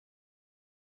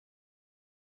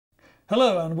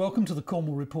Hello and welcome to the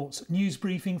Cornwall Report's news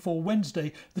briefing for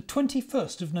Wednesday, the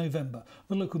 21st of November.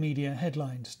 The local media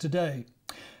headlines today.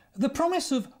 The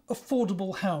promise of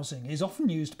affordable housing is often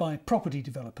used by property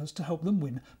developers to help them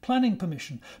win planning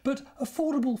permission. But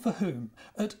affordable for whom?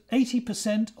 At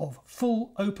 80% of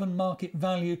full open market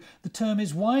value, the term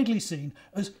is widely seen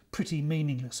as pretty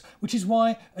meaningless, which is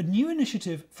why a new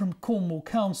initiative from Cornwall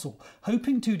Council,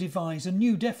 hoping to devise a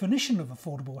new definition of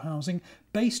affordable housing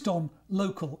based on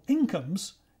local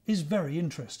incomes, is very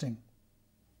interesting.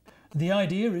 The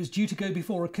idea is due to go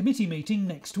before a committee meeting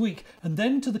next week and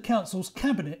then to the Council's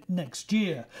Cabinet next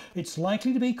year. It's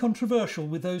likely to be controversial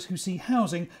with those who see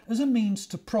housing as a means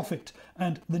to profit,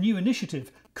 and the new initiative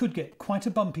could get quite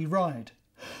a bumpy ride.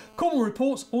 Cornwall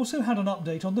Reports also had an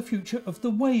update on the future of the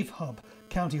Wave Hub.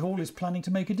 County Hall is planning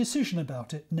to make a decision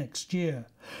about it next year.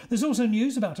 There's also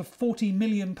news about a £40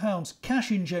 million cash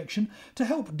injection to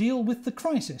help deal with the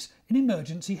crisis in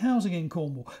emergency housing in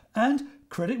Cornwall. And,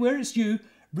 credit where it's due,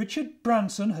 Richard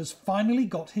Branson has finally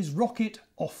got his rocket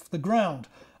off the ground.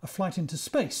 A flight into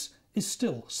space is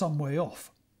still some way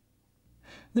off.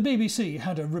 The BBC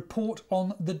had a report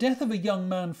on the death of a young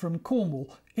man from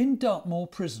Cornwall in Dartmoor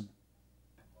Prison.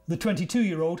 The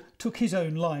 22-year-old took his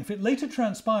own life. It later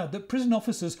transpired that prison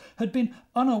officers had been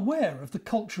unaware of the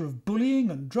culture of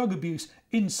bullying and drug abuse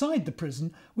inside the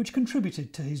prison, which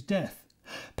contributed to his death.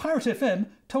 Pirate FM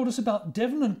told us about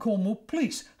Devon and Cornwall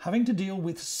police having to deal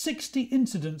with 60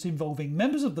 incidents involving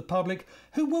members of the public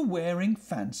who were wearing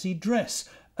fancy dress.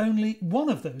 Only one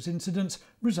of those incidents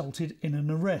resulted in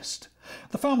an arrest.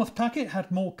 The Falmouth Packet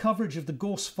had more coverage of the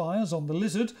gorse fires on the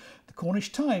Lizard. The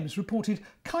Cornish Times reported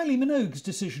Kylie Minogue's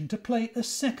decision to play a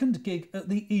second gig at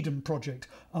the Eden Project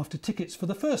after tickets for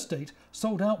the first date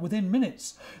sold out within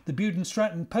minutes. The Bude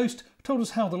Stratton Post told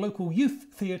us how the local youth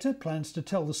theatre plans to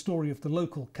tell the story of the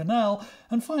local canal.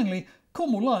 And finally,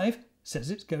 Cornwall Live says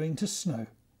it's going to snow.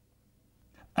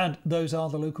 And those are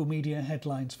the local media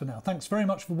headlines for now. Thanks very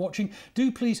much for watching.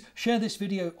 Do please share this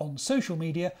video on social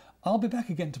media. I'll be back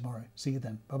again tomorrow. See you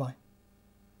then. Bye-bye.